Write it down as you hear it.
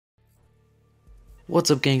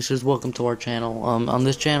What's up, gangsters? Welcome to our channel. On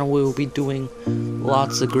this channel we will be doing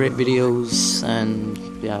lots of great videos, and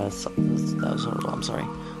yeah, that was horrible. I'm sorry.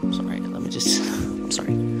 Let me just. I'm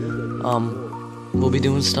sorry. We'll be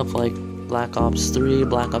doing stuff like Black Ops 3,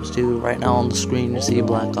 Black Ops 2. Right now on the screen you see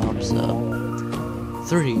Black Ops 3, the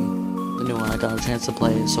new one. I got a chance to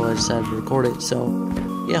play, so I decided to record it. So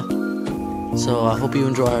yeah. So I hope you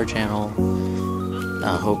enjoy our channel.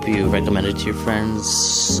 I hope you recommend it to your friends.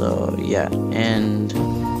 So yeah, and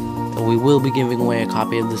we will be giving away a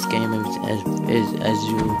copy of this game as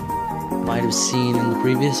you might have seen in the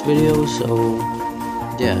previous video. So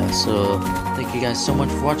yeah, so thank you guys so much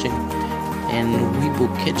for watching, and we will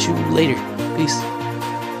catch you later. Peace.